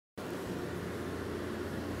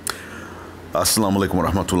Assalamu alaikum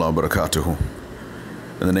wa rahmatullahi wa barakatuhu.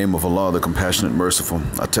 In the name of Allah, the compassionate, merciful,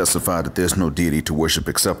 I testify that there is no deity to worship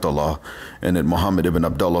except Allah, and that Muhammad ibn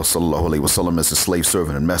Abdullah sallallahu alaihi wasallam is his slave,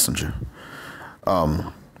 servant, and messenger.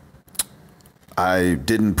 I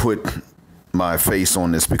didn't put my face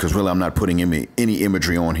on this because really I'm not putting any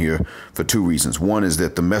imagery on here for two reasons. One is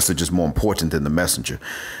that the message is more important than the messenger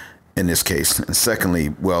in this case. And secondly,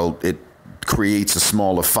 well, it creates a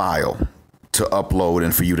smaller file to upload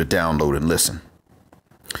and for you to download and listen.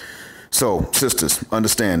 So, sisters,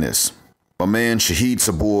 understand this. My man Shaheed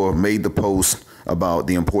Sabur made the post about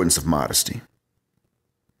the importance of modesty.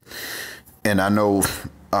 And I know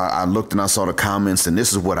I looked and I saw the comments, and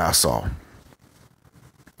this is what I saw.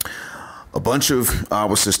 A bunch of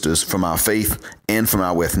our sisters from our faith and from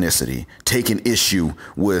our ethnicity taking issue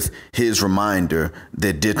with his reminder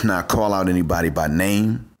that did not call out anybody by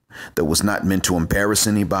name, that was not meant to embarrass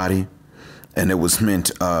anybody, and it was meant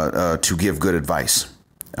to give good advice.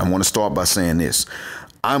 I want to start by saying this.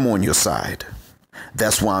 I'm on your side.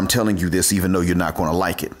 That's why I'm telling you this, even though you're not going to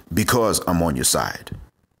like it, because I'm on your side.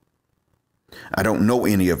 I don't know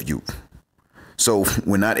any of you. So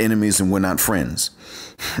we're not enemies and we're not friends.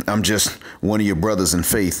 I'm just one of your brothers in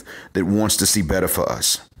faith that wants to see better for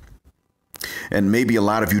us. And maybe a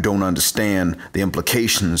lot of you don't understand the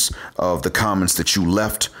implications of the comments that you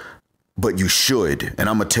left, but you should. And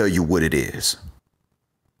I'm going to tell you what it is.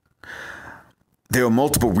 There are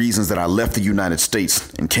multiple reasons that I left the United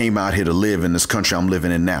States and came out here to live in this country I'm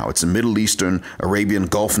living in now. It's a Middle Eastern, Arabian,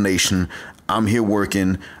 Gulf nation. I'm here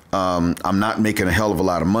working. I'm not making a hell of a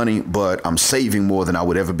lot of money, but I'm saving more than I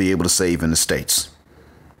would ever be able to save in the States.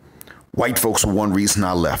 White folks were one reason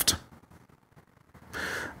I left.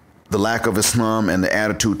 The lack of Islam and the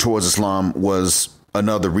attitude towards Islam was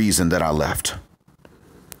another reason that I left.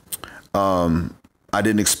 I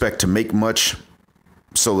didn't expect to make much,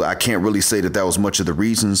 so I can't really say that that was much of the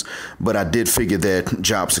reasons, but I did figure that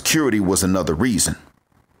job security was another reason.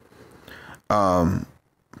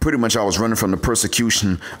 Pretty much I was running from the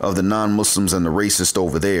persecution of the non-Muslims and the racist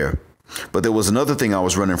over there. But there was another thing I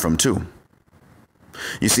was running from too.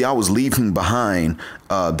 You see, I was leaving behind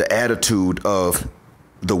the attitude of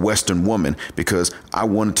the Western woman because I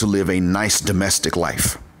wanted to live a nice domestic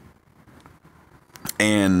life.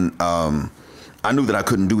 And I knew that I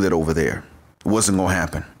couldn't do that over there. It wasn't going to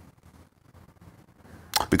happen.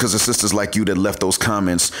 Because of sisters like you that left those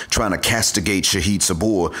comments trying to castigate Shaheed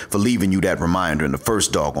Sabur for leaving you that reminder in the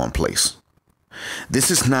first doggone place.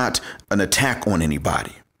 This is not an attack on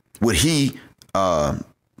anybody. What he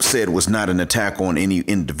said was not an attack on any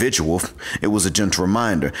individual. It was a gentle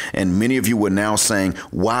reminder. And many of you were now saying,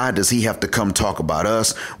 why does he have to come talk about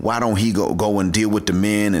us? Why don't he go and deal with the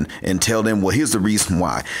men and tell them? Well, here's the reason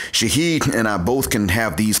why. Shaheed and I both can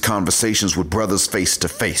have these conversations with brothers face to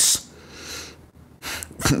face.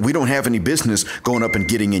 We don't have any business going up and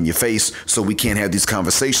getting in your face, so we can't have these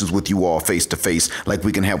conversations with you all face to face like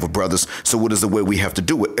we can have with brothers. So what is the way we have to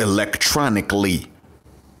do it? Electronically.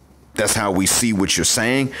 That's how we see what you're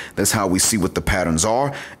saying. That's how we see what the patterns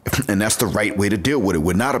are. And that's the right way to deal with it.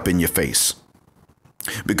 We're not up in your face.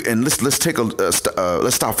 And let's take a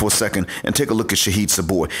let's stop for a second and take a look at Shaheed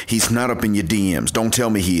Sabur. He's not up in your DMs. Don't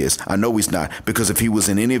tell me he is. I know he's not, because if he was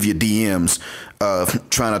in any of your DMs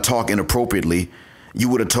trying to talk inappropriately, you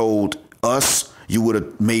would have told us, you would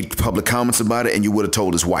have made public comments about it, and you would have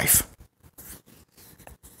told his wife.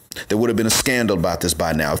 There would have been a scandal about this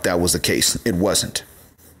by now if that was the case. It wasn't.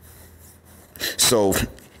 So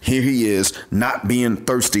here he is, not being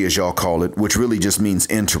thirsty, as y'all call it, which really just means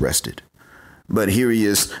interested. But here he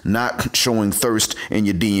is, not showing thirst in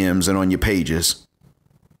your DMs and on your pages,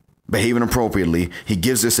 behaving appropriately. He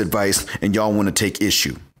gives this advice, and y'all want to take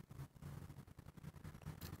issue.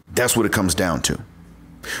 That's what it comes down to.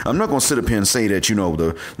 I'm not going to sit up here and say that, you know,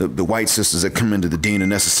 the white sisters that come into the deen are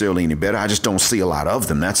necessarily any better. I just don't see a lot of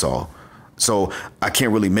them. That's all. So I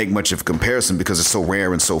can't really make much of a comparison because it's so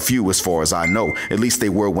rare and so few as far as I know. At least they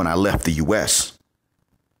were when I left the U.S.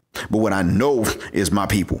 But what I know is my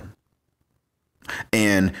people.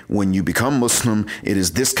 And when you become Muslim, it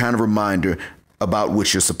is this kind of reminder about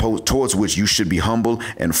which you're supposed, towards which you should be humble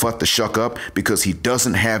and fuck the shuck up, because he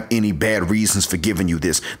doesn't have any bad reasons for giving you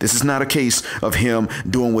this. This is not a case of him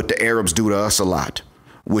doing what the Arabs do to us a lot,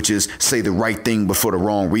 which is say the right thing but for the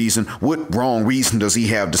wrong reason. What wrong reason does he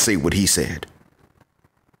have to say what he said?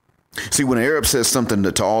 See, when an Arab says something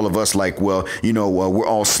to all of us like, well, you know, we're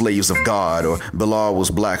all slaves of God, or Bilal was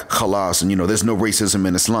black, khalas, and, you know, there's no racism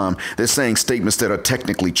in Islam. They're saying statements that are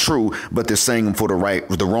technically true, but they're saying them for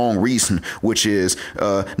the wrong reason, which is,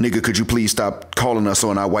 nigga, could you please stop calling us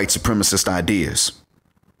on our white supremacist ideas?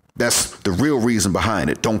 That's the real reason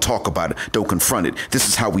behind it. Don't talk about it. Don't confront it. This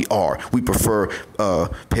is how we are. We prefer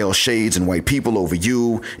pale shades and white people over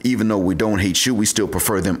you. Even though we don't hate you, we still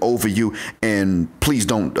prefer them over you. And please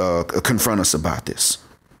don't confront us about this.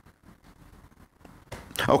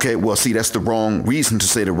 Okay, well, see, that's the wrong reason to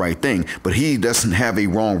say the right thing. But he doesn't have a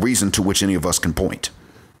wrong reason to which any of us can point.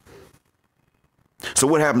 So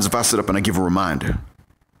what happens if I sit up and I give a reminder?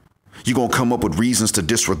 You're going to come up with reasons to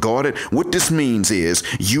disregard it. What this means is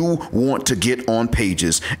you want to get on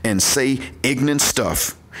pages and say ignorant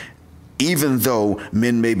stuff, even though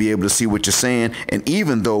men may be able to see what you're saying, and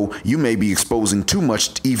even though you may be exposing too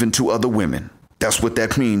much even to other women. That's what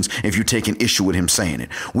that means if you take an issue with him saying it.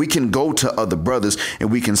 We can go to other brothers and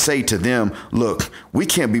we can say to them, look, we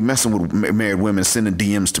can't be messing with married women, sending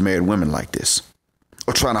DMs to married women like this,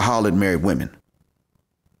 or trying to holler at married women.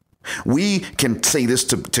 We can say this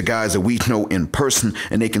to guys that we know in person,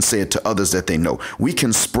 and they can say it to others that they know. We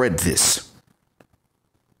can spread this.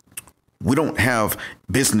 We don't have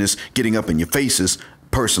business getting up in your faces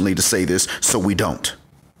personally to say this, so we don't.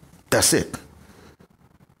 That's it.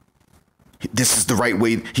 This is the right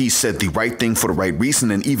way. He said the right thing for the right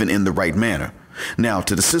reason, and even in the right manner. Now,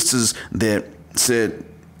 to the sisters that said,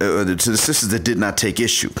 to the sisters that did not take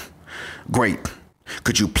issue, great.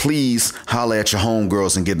 Could you please holler at your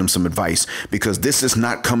homegirls and give them some advice? Because this is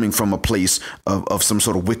not coming from a place of some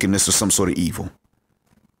sort of wickedness or some sort of evil.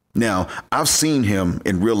 Now, I've seen him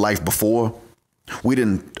in real life before. We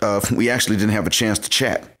actually didn't have a chance to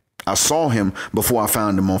chat. I saw him before I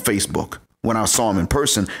found him on Facebook. When I saw him in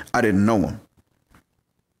person, I didn't know him.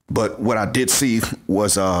 But what I did see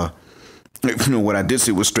was,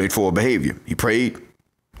 straightforward behavior. He prayed.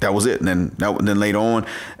 That was it. And then later on,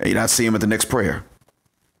 I'd see him at the next prayer.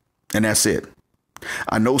 And that's it.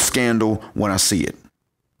 I know scandal when I see it.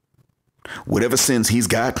 Whatever sins he's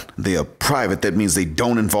got, they are private. That means they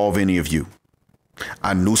don't involve any of you.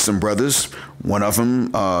 I knew some brothers. One of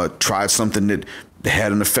them tried something that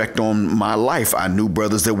had an effect on my life. I knew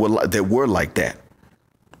brothers that were like that.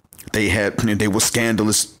 They were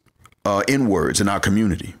scandalous N-words in our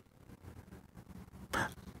community.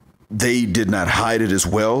 They did not hide it as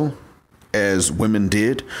well as women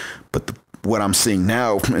did, but what I'm seeing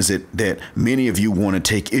now is that many of you want to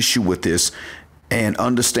take issue with this and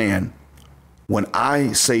understand when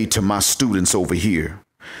I say to my students over here,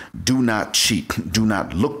 do not cheat. Do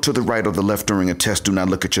not look to the right or the left during a test. Do not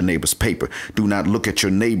look at your neighbor's paper. Do not look at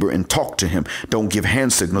your neighbor and talk to him. Don't give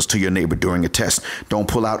hand signals to your neighbor during a test. Don't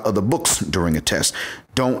pull out other books during a test.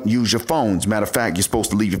 Don't use your phones. Matter of fact, you're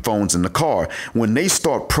supposed to leave your phones in the car. When they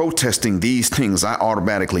start protesting these things, I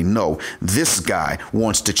automatically know this guy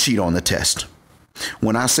wants to cheat on the test.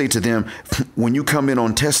 When I say to them, when you come in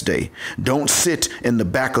on test day, don't sit in the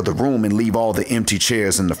back of the room and leave all the empty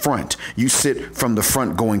chairs in the front. You sit from the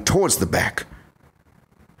front going towards the back.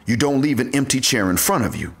 You don't leave an empty chair in front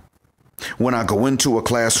of you. When I go into a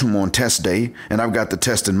classroom on test day and I've got the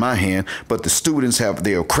test in my hand, but the students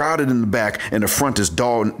they are crowded in the back and the front is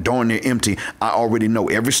darn near empty, I already know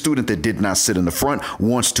every student that did not sit in the front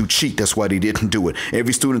wants to cheat. That's why they didn't do it.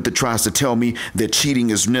 Every student that tries to tell me that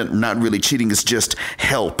cheating is not really cheating, it's just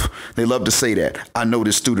help. They love to say that. I know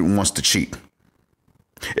this student wants to cheat.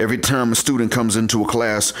 Every time a student comes into a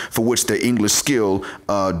class for which their English skill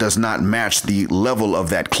does not match the level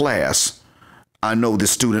of that class, I know this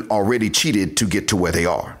student already cheated to get to where they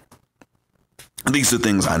are. These are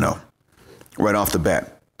things I know right off the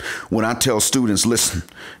bat. When I tell students, listen,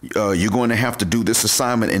 you're going to have to do this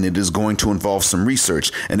assignment and it is going to involve some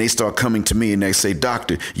research. And they start coming to me and they say,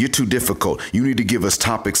 doctor, you're too difficult. You need to give us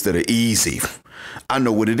topics that are easy. I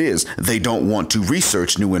know what it is. They don't want to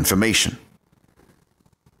research new information.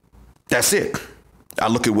 That's it. I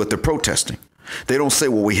look at what they're protesting. They don't say,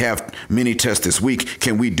 well, we have mini tests this week.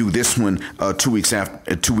 Can we do this one 2 weeks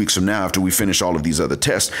from now after we finish all of these other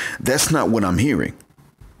tests? That's not what I'm hearing.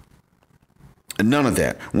 None of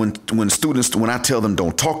that. When I tell them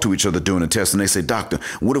don't talk to each other during a test and they say, doctor,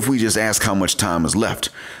 what if we just ask how much time is left?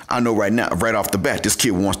 I know right now, right off the bat, this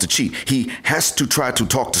kid wants to cheat. He has to try to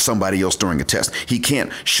talk to somebody else during a test. He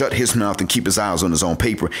can't shut his mouth and keep his eyes on his own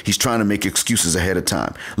paper. He's trying to make excuses ahead of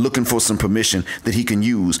time, looking for some permission that he can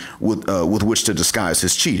use with which to disguise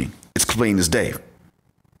his cheating. It's plain as day.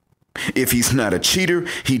 If he's not a cheater,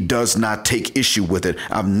 he does not take issue with it.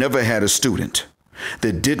 I've never had a student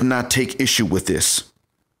that did not take issue with this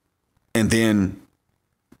and then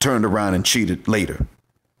turned around and cheated later.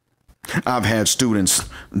 I've had students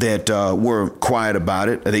that were quiet about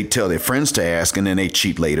it. They tell their friends to ask and then they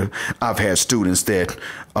cheat later. I've had students that,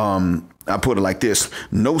 I put it like this,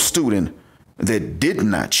 no student that did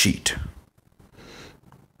not cheat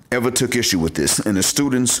ever took issue with this, and the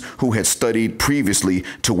students who had studied previously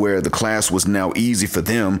to where the class was now easy for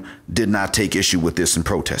them did not take issue with this and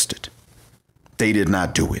protested. They did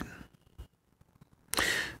not do it.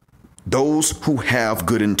 Those who have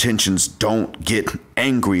good intentions don't get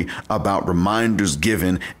angry about reminders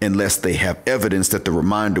given unless they have evidence that the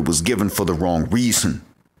reminder was given for the wrong reason.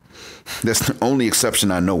 That's the only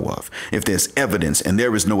exception I know of, if there's evidence, and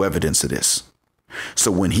there is no evidence of this. So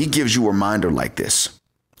when he gives you a reminder like this,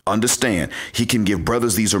 understand, he can give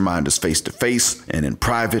brothers these reminders face to face and in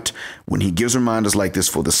private. When he gives reminders like this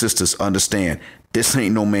for the sisters, understand, this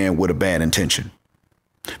ain't no man with a bad intention.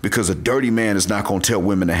 Because a dirty man is not going to tell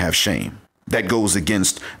women to have shame. That goes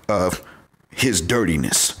against his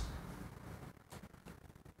dirtiness.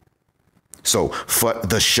 So, for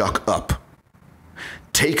the shuck up.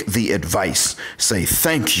 Take the advice, say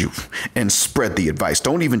thank you, and spread the advice.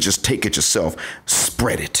 Don't even just take it yourself,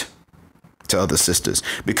 spread it to other sisters.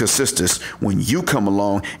 Because sisters, when you come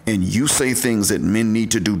along and you say things that men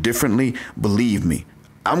need to do differently, believe me,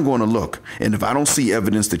 I'm going to look. And if I don't see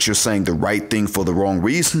evidence that you're saying the right thing for the wrong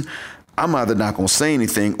reason, I'm either not going to say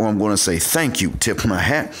anything or I'm going to say thank you, tip my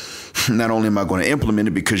hat. Not only am I going to implement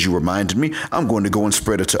it because you reminded me, I'm going to go and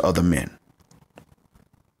spread it to other men.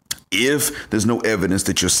 If there's no evidence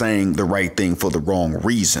that you're saying the right thing for the wrong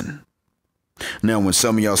reason. Now, when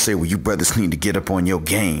some of y'all say, well, you brothers need to get up on your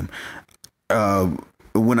game.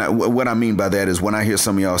 What I mean by that is when I hear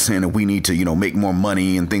some of y'all saying that we need to, make more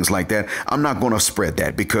money and things like that, I'm not going to spread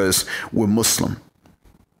that because we're Muslim.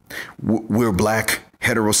 We're black,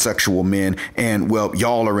 heterosexual men. And, well,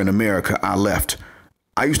 y'all are in America. I left.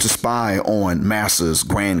 I used to spy on Massa's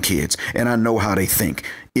grandkids, and I know how they think.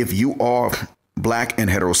 If you are black and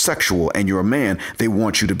heterosexual and you're a man, they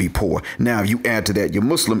want you to be poor. Now, if you add to that you're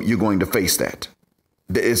Muslim, you're going to face that.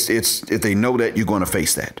 If they know that, you're going to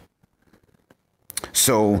face that.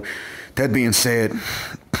 So that being said,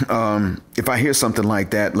 if I hear something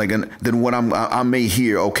like that, then what I may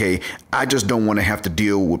hear, okay, I just don't want to have to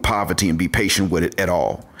deal with poverty and be patient with it at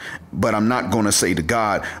all. But I'm not going to say to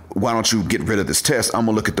God, why don't you get rid of this test? I'm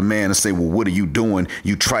going to look at the man and say, well, what are you doing?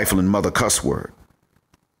 You trifling mother cuss word.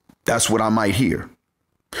 That's what I might hear.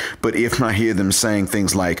 But if I hear them saying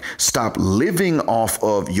things like, stop living off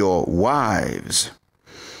of your wives,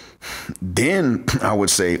 then I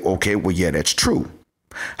would say, okay, well, yeah, that's true.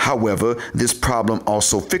 However, this problem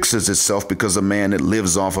also fixes itself because a man that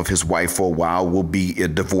lives off of his wife for a while will be a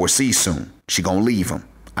divorcee soon. She gonna leave him.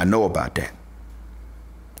 I know about that.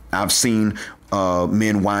 I've seen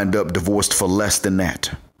men wind up divorced for less than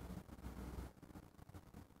that.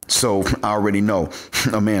 So I already know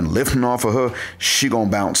a man lifting off of her, she gonna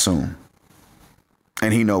bounce soon.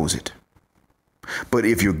 And he knows it. But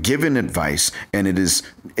if you're giving advice and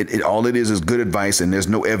all it is good advice and there's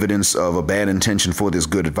no evidence of a bad intention for this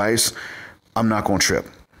good advice, I'm not going to trip.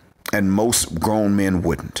 And most grown men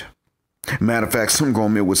wouldn't. Matter of fact, some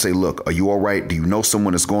grown men would say, look, are you all right? Do you know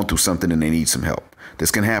someone that's going through something and they need some help?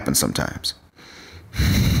 This can happen sometimes.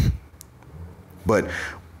 But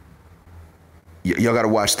y'all got to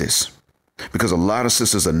watch this, because a lot of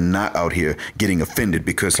sisters are not out here getting offended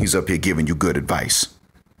because he's up here giving you good advice.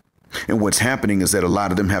 And what's happening is that a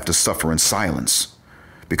lot of them have to suffer in silence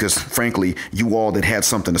because, frankly, you all that had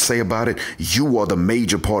something to say about it, you are the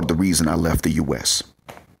major part of the reason I left the U.S.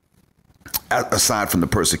 Aside from the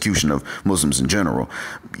persecution of Muslims in general,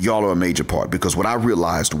 y'all are a major part, because what I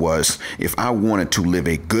realized was if I wanted to live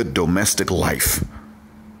a good domestic life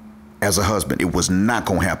as a husband, it was not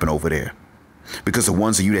going to happen over there. Because the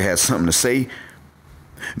ones of you that had something to say,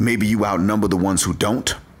 maybe you outnumber the ones who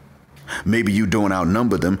don't. Maybe you don't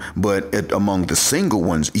outnumber them, but among the single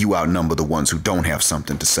ones, you outnumber the ones who don't have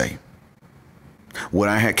something to say. What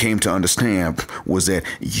I came to understand was that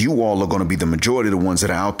you all are going to be the majority of the ones that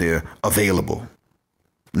are out there available,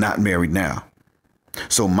 not married now.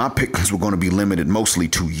 So my pickings were going to be limited mostly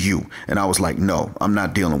to you. And I was like, no, I'm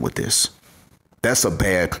not dealing with this. That's a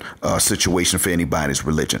bad situation for anybody's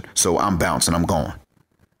religion. So I'm bouncing. I'm gone.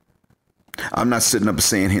 I'm not sitting up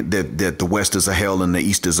saying that the West is a hell and the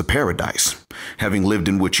East is a paradise. Having lived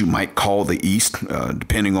in what you might call the East,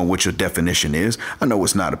 depending on what your definition is, I know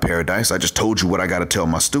it's not a paradise. I just told you what I got to tell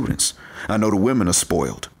my students. I know the women are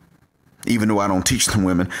spoiled. Even though I don't teach the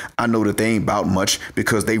women, I know that they ain't about much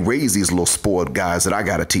because they raise these little spoiled guys that I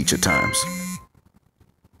got to teach at times.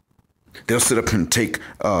 They'll sit up and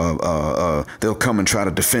they'll come and try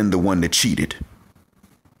to defend the one that cheated.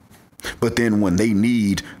 But then when they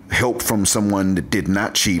need help from someone that did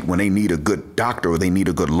not cheat, when they need a good doctor or they need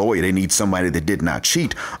a good lawyer, they need somebody that did not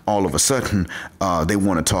cheat, all of a sudden they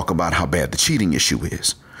want to talk about how bad the cheating issue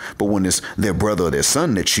is. But when it's their brother or their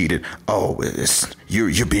son that cheated, oh,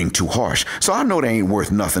 you're being too harsh. So I know they ain't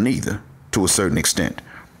worth nothing either, to a certain extent.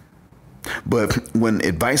 But when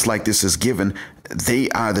advice like this is given, they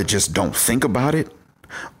either just don't think about it,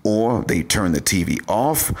 or they turn the TV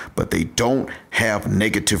off, but they don't have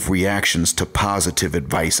negative reactions to positive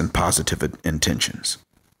advice and positive intentions.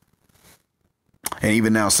 And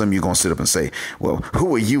even now, some of you are going to sit up and say, well,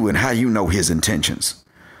 who are you and how you know his intentions?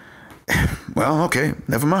 Well, okay,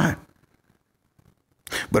 never mind.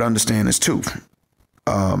 But understand this too.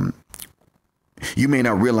 You may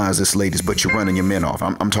not realize this, ladies, but you're running your men off.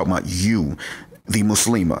 I'm talking about you, the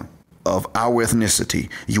Muslima of our ethnicity.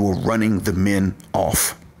 You are running the men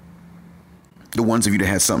off. The ones of you that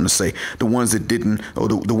had something to say, the ones that didn't, or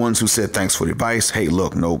the ones who said thanks for the advice. Hey,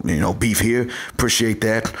 look, no, beef here. Appreciate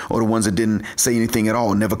that. Or the ones that didn't say anything at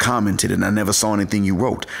all, never commented, and I never saw anything you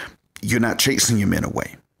wrote. You're not chasing your men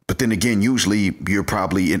away. But then again, usually you're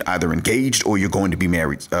probably either engaged or you're going to be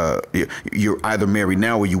married. You're either married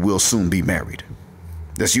now or you will soon be married.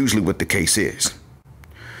 That's usually what the case is.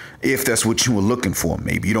 If that's what you were looking for,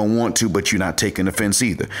 maybe you don't want to, but you're not taking offense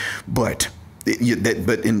either. But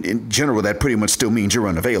in general, that pretty much still means you're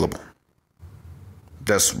unavailable.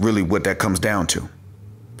 That's really what that comes down to.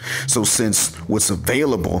 So since what's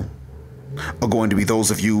available are going to be those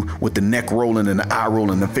of you with the neck rolling and the eye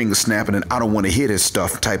rolling and the finger snapping and I don't want to hear this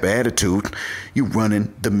stuff type of attitude, you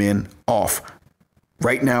running the men off.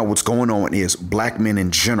 Right now, what's going on is black men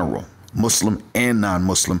in general, Muslim and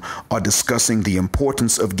non-Muslim, are discussing the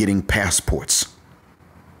importance of getting passports,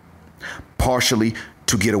 partially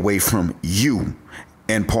to get away from you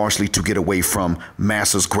and partially to get away from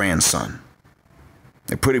Massa's grandson.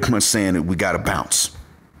 They're pretty much saying that we got to bounce.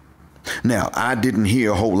 Now, I didn't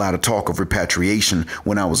hear a whole lot of talk of repatriation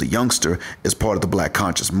when I was a youngster as part of the Black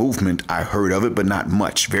Conscious Movement. I heard of it, but not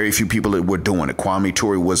much. Very few people that were doing it. Kwame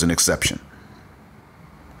Ture was an exception.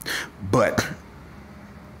 But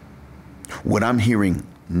what I'm hearing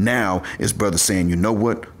now is brothers saying, you know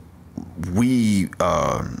what? We're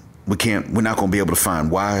not going to be able to find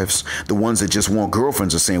wives. The ones that just want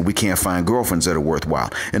girlfriends are saying we can't find girlfriends that are worthwhile.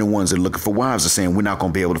 And the ones that are looking for wives are saying we're not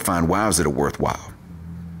going to be able to find wives that are worthwhile.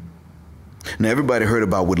 Now, everybody heard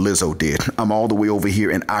about what Lizzo did. I'm all the way over here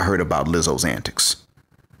and I heard about Lizzo's antics.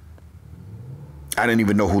 I didn't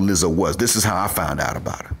even know who Lizzo was. This is how I found out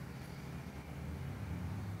about her.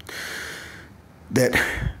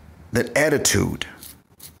 That attitude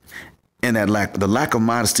and the lack of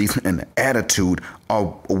modesty and the attitude are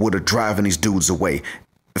what are driving these dudes away.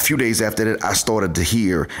 A few days after that, I started to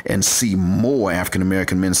hear and see more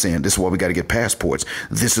African-American men saying, this is why we got to get passports.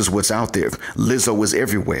 This is what's out there. Lizzo is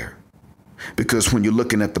everywhere. Because when you're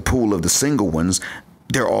looking at the pool of the single ones,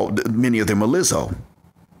 many of them are Lizzo.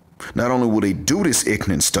 Not only will they do this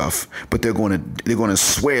ignorant stuff, but they're going to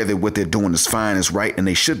swear that what they're doing is fine, is right, and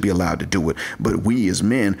they should be allowed to do it. But we as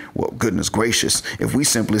men, well, goodness gracious, if we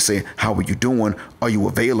simply say, how are you doing? Are you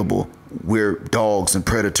available? We're dogs and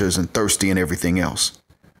predators and thirsty and everything else.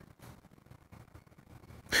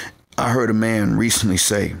 I heard a man recently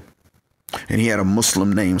say, and he had a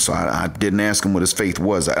Muslim name, so I didn't ask him what his faith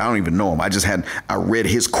was. I don't even know him. I read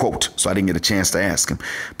his quote, so I didn't get a chance to ask him.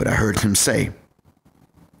 But I heard him say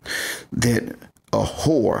that a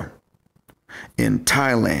whore in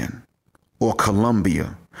Thailand or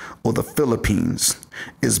Colombia or the Philippines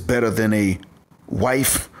is better than a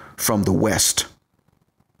wife from the West.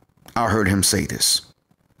 I heard him say this.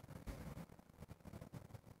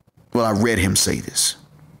 Well, I read him say this.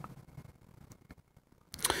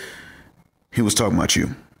 He was talking about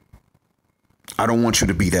you. I don't want you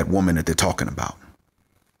to be that woman that they're talking about.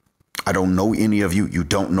 I don't know any of you. You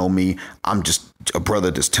don't know me. I'm just a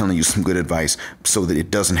brother that's telling you some good advice so that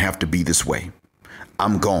it doesn't have to be this way.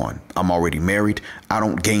 I'm gone. I'm already married. I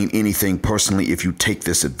don't gain anything personally if you take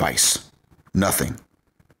this advice. Nothing.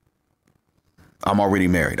 I'm already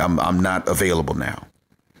married. I'm not available now.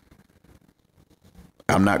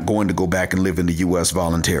 I'm not going to go back and live in the U.S.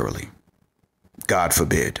 voluntarily. God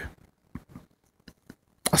forbid.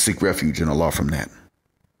 I seek refuge in Allah from that.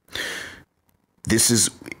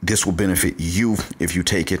 This will benefit you if you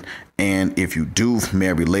take it. And if you do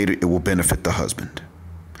marry later, it will benefit the husband.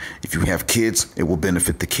 If you have kids, it will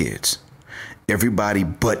benefit the kids. Everybody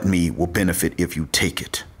but me will benefit if you take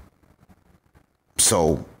it.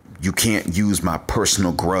 So you can't use my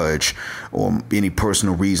personal grudge or any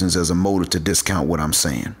personal reasons as a motive to discount what I'm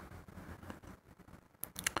saying.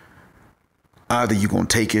 Either you're going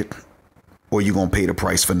to take it or you're going to pay the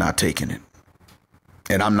price for not taking it.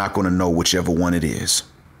 And I'm not going to know whichever one it is.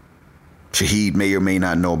 Shaheed may or may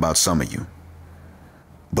not know about some of you.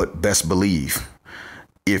 But best believe,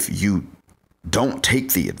 if you don't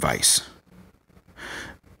take the advice.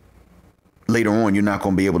 Later on, you're not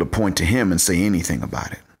going to be able to point to him and say anything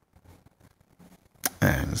about it.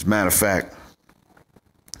 And as a matter of fact,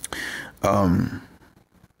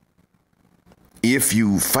 if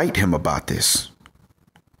you fight him about this,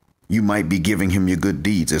 you might be giving him your good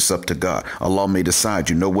deeds. It's up to God. Allah may decide,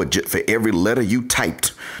 you know what, for every letter you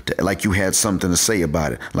typed, like you had something to say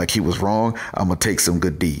about it, like he was wrong, I'm going to take some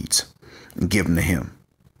good deeds and give them to him.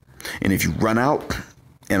 And if you run out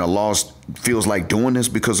and Allah feels like doing this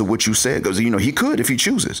because of what you said, because, he could if he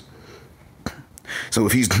chooses. So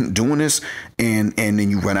if he's doing this and then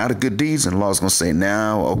you run out of good deeds, and Allah's going to say,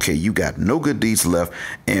 now, okay, you got no good deeds left,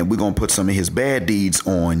 and we're going to put some of his bad deeds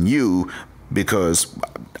on you because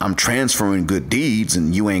I'm transferring good deeds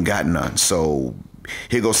and you ain't got none. So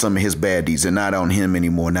here goes some of his bad deeds. They're not on him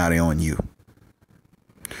anymore. Now they're on you.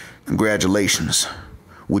 Congratulations.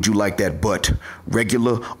 Would you like that butt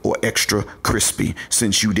regular or extra crispy,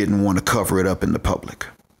 since you didn't want to cover it up in the public?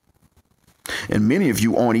 And many of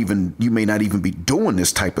you you may not even be doing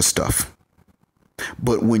this type of stuff.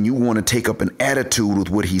 But when you want to take up an attitude with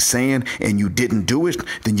what he's saying and you didn't do it,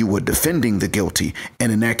 then you were defending the guilty.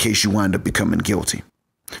 And in that case, you wind up becoming guilty,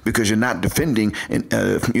 because you're not defending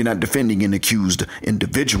an accused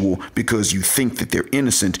individual because you think that they're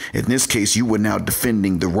innocent. In this case, you were now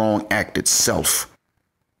defending the wrong act itself,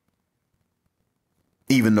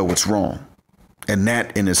 even though it's wrong. And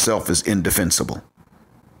that in itself is indefensible.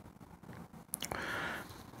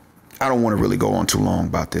 I don't want to really go on too long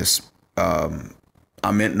about this. I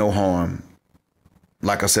meant no harm.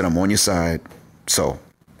 Like I said, I'm on your side. So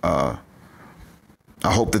I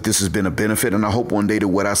hope that this has been a benefit, and I hope one day that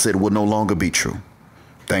what I said will no longer be true.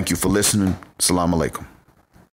 Thank you for listening. Assalamu alaikum.